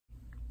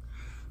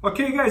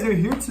Okay guys, I'm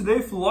here today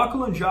with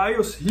Lachlan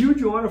Giles,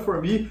 huge honor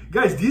for me.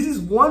 Guys, this is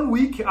 1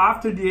 week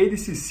after the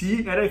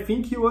ADCC and I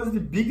think it was the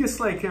biggest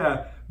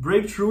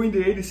breakthrough in the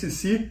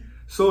ADCC.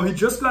 So he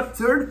just got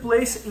 3rd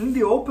place in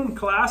the open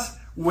class,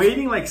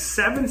 weighing like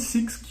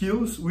 76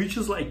 kilos, which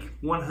is like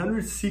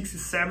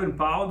 167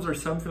 pounds or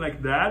something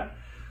like that.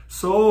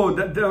 So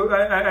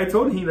I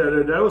told him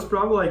that was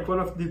probably like one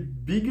of the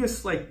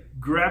biggest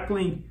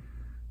grappling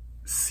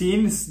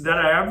scenes that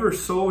I ever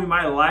saw in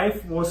my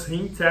life, was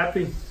him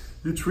tapping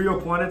the 3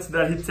 opponents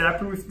that he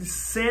tapped with the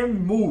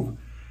same move.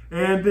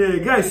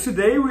 And guys,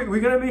 today we're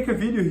gonna make a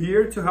video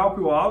here to help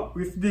you out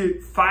with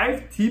the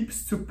 5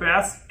 tips to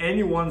pass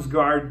anyone's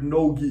guard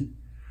no-gi.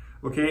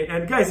 Okay,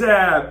 and guys,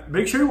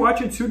 make sure you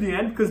watch it to the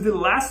end because the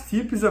last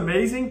tip is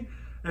amazing,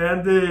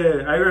 and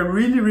I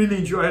really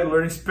enjoyed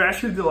learning,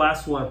 especially the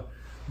last one.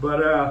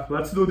 But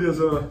let's do this,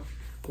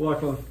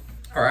 Lachlan.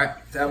 All right,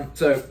 so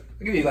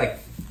I'll give you like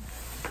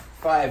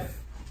five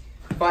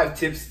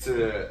tips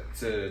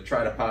to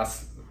try to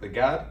pass the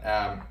guard,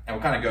 and we'll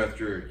kind of go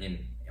through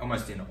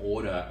almost in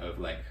order of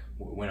like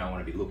when I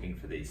want to be looking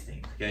for these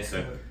things. Okay,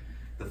 so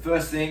the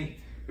first thing,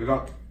 we've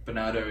got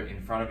Bernardo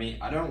in front of me.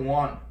 I don't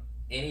want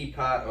any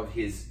part of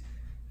his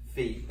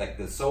feet, like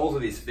the soles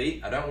of his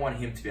feet, I don't want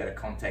him to be able to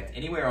contact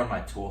anywhere on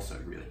my torso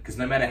really, because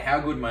no matter how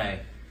good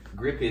my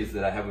grip is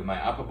that I have with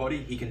my upper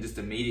body, he can just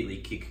immediately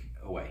kick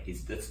away.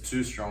 That's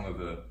too strong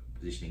of a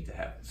positioning to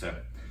have. So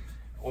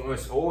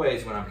almost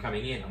always when I'm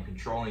coming in, I'm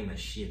controlling the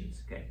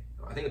shins. Okay,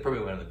 I think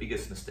probably one of the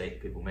biggest mistakes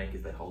people make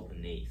is they hold the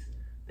knees.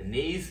 The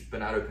knees,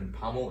 Bernardo can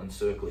pummel and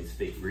circle his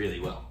feet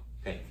really well.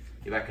 Okay,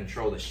 if I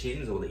control the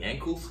shins or the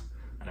ankles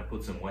and I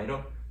put some weight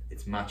on,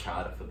 it's much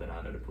harder for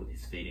Bernardo to put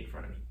his feet in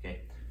front of me.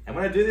 Okay, and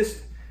when I do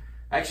this,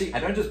 actually I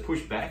don't just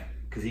push back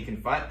because he can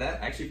fight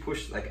that. I actually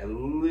push like a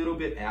little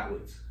bit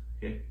outwards.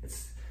 Okay,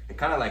 it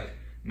kind of like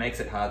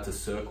makes it hard to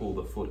circle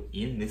the foot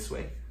in this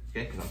way.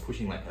 Okay, because I'm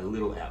pushing like a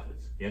little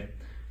outwards. Yeah.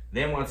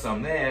 Then once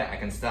I'm there, I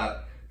can start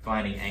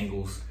finding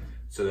angles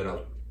so that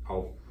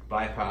I'll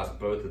bypass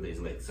both of these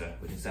legs. So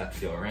we can start to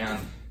go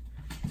around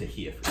to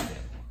here, for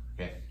example.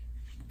 Okay.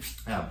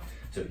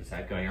 So we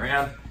start going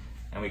around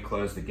and we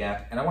close the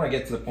gap. And I want to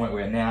get to the point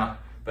where now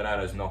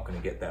Bernardo's not going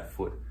to get that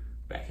foot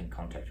back in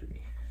contact with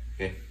me.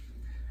 Okay.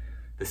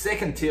 The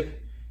second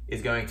tip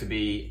is going to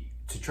be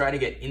to try to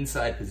get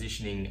inside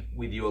positioning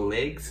with your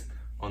legs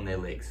on their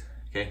legs.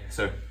 Okay.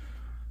 So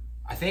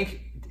I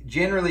think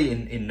generally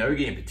in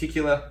no-gi in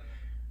particular,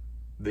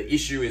 the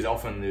issue is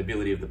often the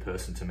ability of the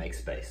person to make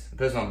space. The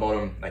person on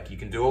bottom, like you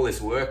can do all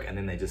this work and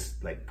then they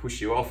just like push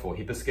you off or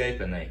hip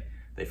escape and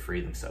they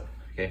free themselves.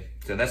 Okay,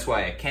 so that's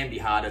why it can be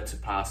harder to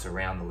pass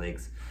around the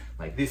legs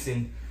like this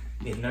in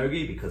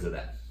no-gi because of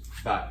that.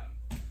 But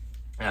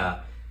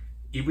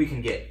if we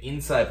can get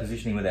inside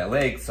positioning with our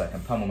legs, so I can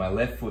pummel my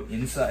left foot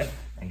inside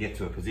and get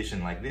to a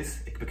position like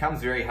this, it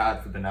becomes very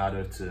hard for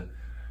Bernardo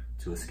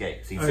to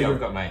escape. So you can see I've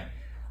got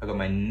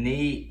my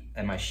knee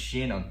and my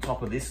shin on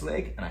top of this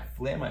leg and I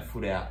flare my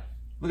foot out.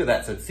 Look at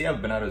that, so see how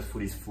Bernardo's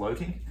foot is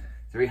floating?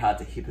 It's very hard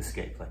to hip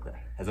escape like that,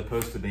 as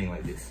opposed to being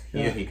like this.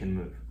 Here he can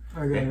move.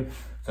 Okay.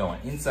 So I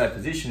want inside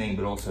positioning,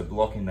 but also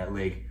blocking that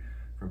leg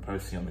from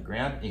posting on the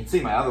ground. You can see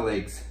my other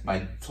legs,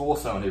 my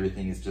torso and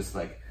everything is just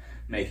like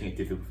making it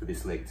difficult for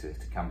this leg to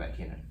come back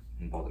in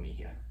and bother me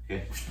here,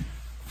 okay?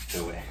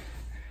 So we're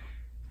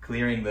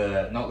clearing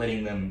not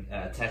letting them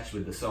attach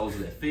with the soles of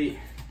their feet,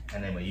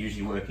 and then we're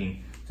usually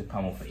working to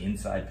pummel for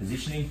inside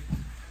positioning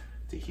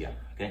to here,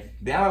 okay?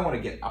 Now I want to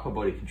get upper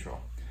body control.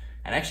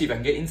 And actually if I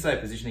can get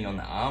inside positioning on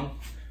the arms,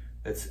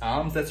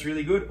 that's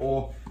really good,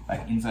 or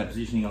like inside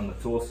positioning on the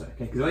torso,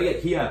 okay? Because if I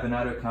get here,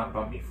 Bernardo can't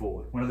bump me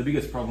forward. One of the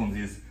biggest problems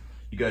is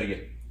you go to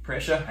get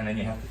pressure and then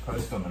you have to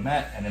post on the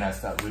mat and then I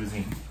start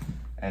losing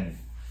and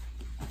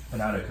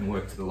Bernardo can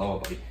work to the lower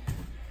body.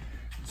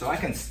 So I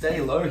can stay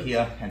low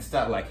here and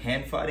start like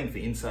hand fighting for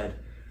inside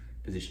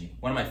positioning.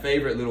 One of my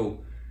favorite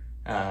little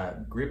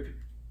grip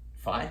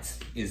fights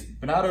is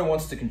Bernardo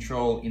wants to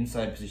control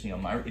inside positioning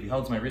on if he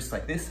holds my wrist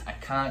like this, I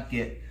can't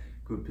get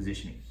good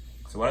positioning.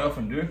 So what I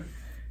often do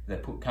is I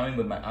come in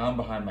with my arm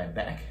behind my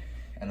back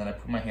and then I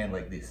put my hand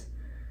like this.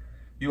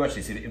 You watch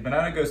this, if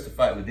Bernardo goes to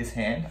fight with this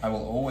hand, I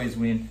will always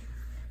win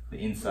the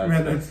inside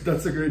space.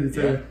 That's a great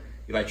detail. Yeah.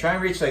 If I try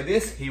and reach like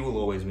this, he will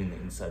always win the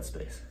inside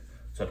space.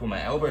 So I put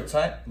my elbow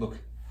tight, look,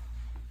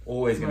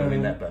 always gonna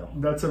win that battle.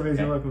 That's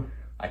amazing, okay.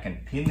 I can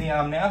pin the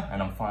arm now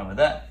and I'm fine with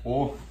that,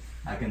 or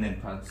I can then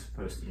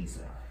post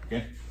inside,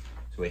 okay?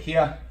 So we're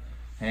here,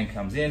 hand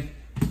comes in,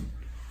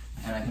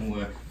 and I can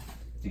work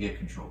to get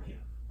control here,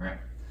 right?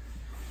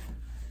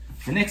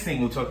 The next thing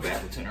we'll talk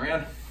about, we'll turn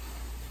around.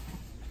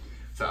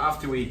 So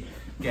after we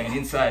gain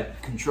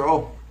inside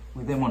control,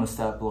 we then want to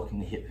start blocking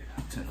the hip.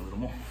 I'll turn a little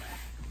more.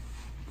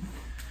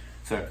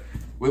 So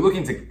we're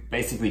looking to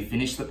basically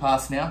finish the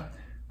pass now.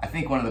 I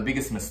think one of the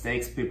biggest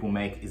mistakes people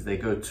make is they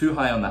go too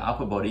high on the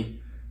upper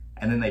body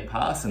and then they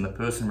pass and the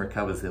person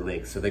recovers their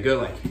legs. So they go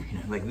like,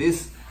 like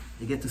this,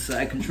 they get to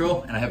side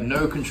control and I have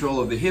no control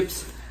of the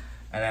hips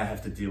and I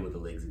have to deal with the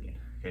legs again,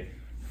 okay?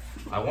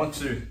 I want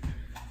to,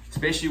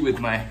 especially with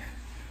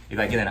if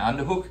I get an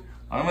underhook,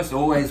 I almost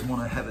always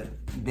want to have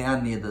it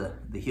down near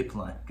the hip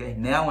line. Okay,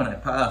 now when I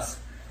pass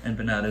and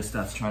Bernardo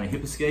starts trying to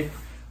hip escape,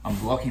 I'm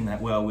blocking that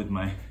well with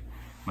my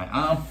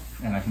arm,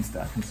 and I can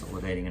start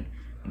consolidating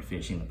and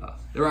finishing the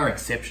pass. There are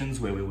exceptions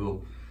where we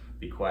will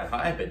be quite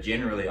high, but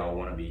generally I'll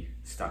want to be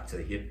stuck to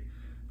the hip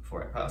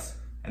before I pass.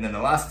 And then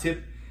the last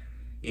tip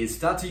is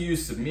start to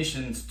use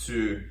submissions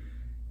to,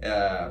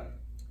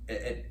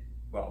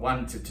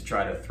 one, to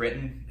try to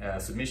threaten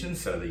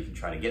submissions so that you can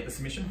try to get the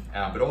submission,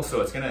 but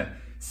also it's going to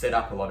set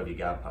up a lot of your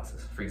guard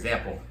passes. For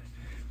example,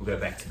 we'll go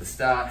back to the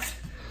start.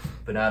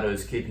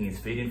 Bernardo's keeping his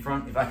feet in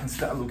front. If I can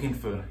start looking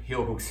for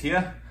heel hooks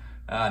here,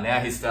 now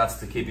he starts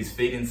to keep his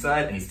feet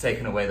inside, and he's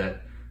taken away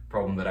that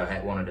problem that I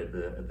had wanted at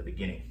the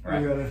beginning.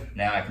 Right?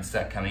 Now I can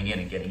start coming in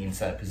and getting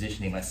inside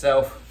positioning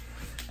myself.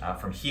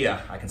 From here,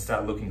 I can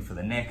start looking for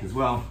the neck as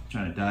well,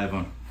 trying to dive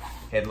on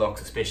headlocks,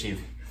 especially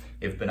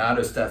if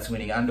Bernardo starts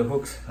winning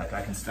underhooks. Like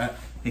I can start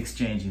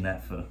exchanging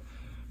that for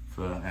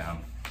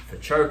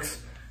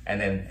chokes. And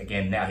then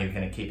again, now he's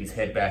going to keep his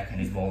head back, and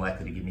he's more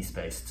likely to give me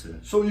space to.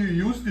 So you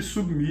use the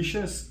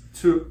submissions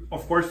to,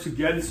 of course, to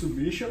get the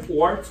submission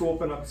or to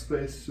open up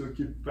space to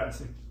keep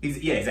passing.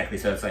 Yeah, exactly.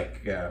 So it's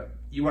like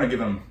you want to give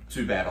them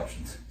two bad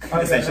options,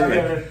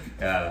 essentially,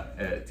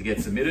 to get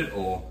submitted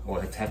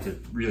or to have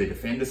to really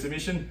defend a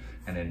submission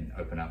and then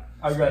open up.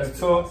 I got it.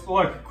 So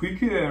look, quick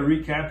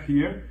recap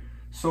here.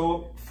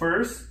 So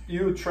first,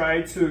 you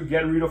try to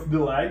get rid of the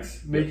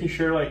legs, making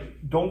sure like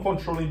not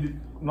controlling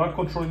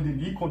the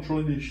knee,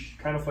 controlling the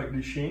kind of like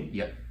the shin.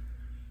 Yep.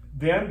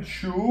 Then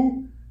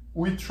two,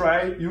 you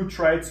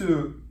try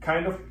to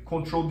kind of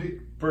control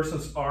the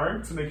person's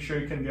arm to make sure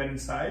you can get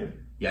inside.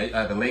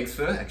 Yeah, the legs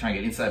first. I try and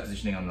get inside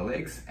positioning on the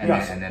legs, and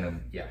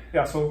then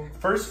Yeah. So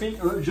first thing,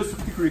 just a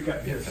quick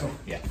recap here. So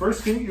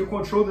first thing, you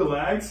control the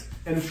legs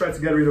and you try to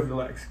get rid of the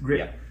legs. Great.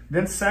 Yeah.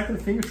 Then second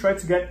thing, you try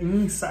to get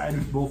inside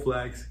with both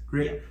legs.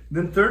 Great. Yeah.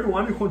 Then third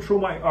one, you control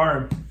my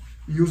arm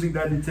using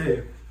that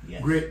detail.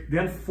 Yes. Great.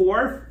 Then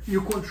fourth,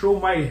 you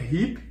control my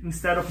hip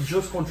instead of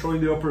just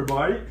controlling the upper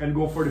body and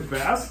go for the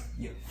pass.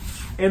 Yeah.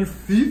 And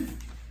fifth,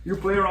 you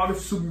play around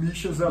with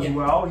submissions as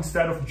well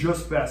instead of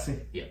just passing.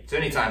 Yeah. So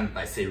anytime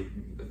I see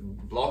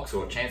blocks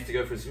or a chance to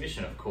go for a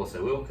submission, of course I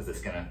will, because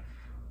it's gonna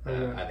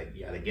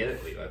either get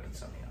it or you open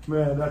something up.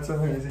 Man, that's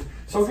amazing.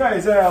 So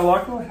guys,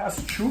 Lachlan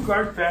has two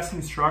guard passing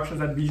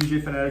instructions at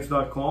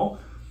IBJJFanatics.com.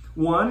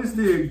 One is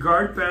the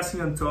guard passing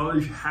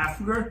anthology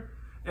half guard,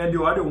 and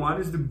the other one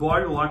is the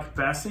body lock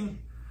passing.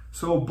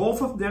 So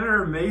both of them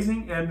are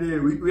amazing, and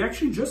we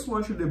actually just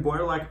launched the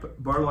body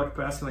lock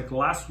passing like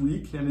last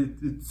week, and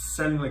it's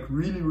selling like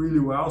really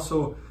well.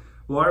 So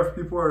a lot of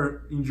people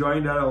are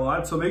enjoying that a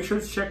lot. So make sure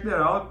to check that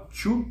out.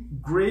 Two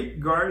great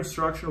guard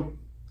instructional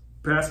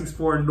passings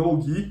for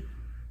no gi,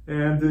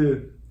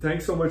 and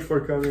thanks so much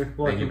for coming.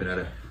 Thank you,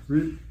 Bernardo.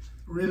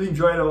 Really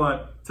enjoyed it a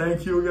lot.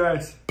 Thank you,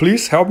 guys.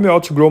 Please help me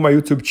out to grow my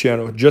YouTube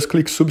channel. Just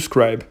click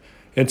subscribe.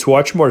 And to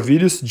watch more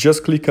videos,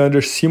 just click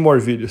under see more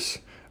videos.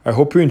 I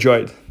hope you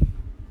enjoyed.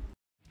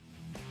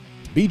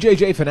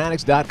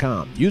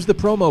 BJJFanatics.com. Use the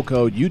promo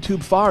code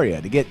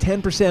YouTubeFaria to get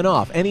 10%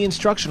 off any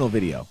instructional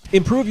video.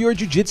 Improve your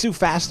jiu-jitsu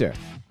faster.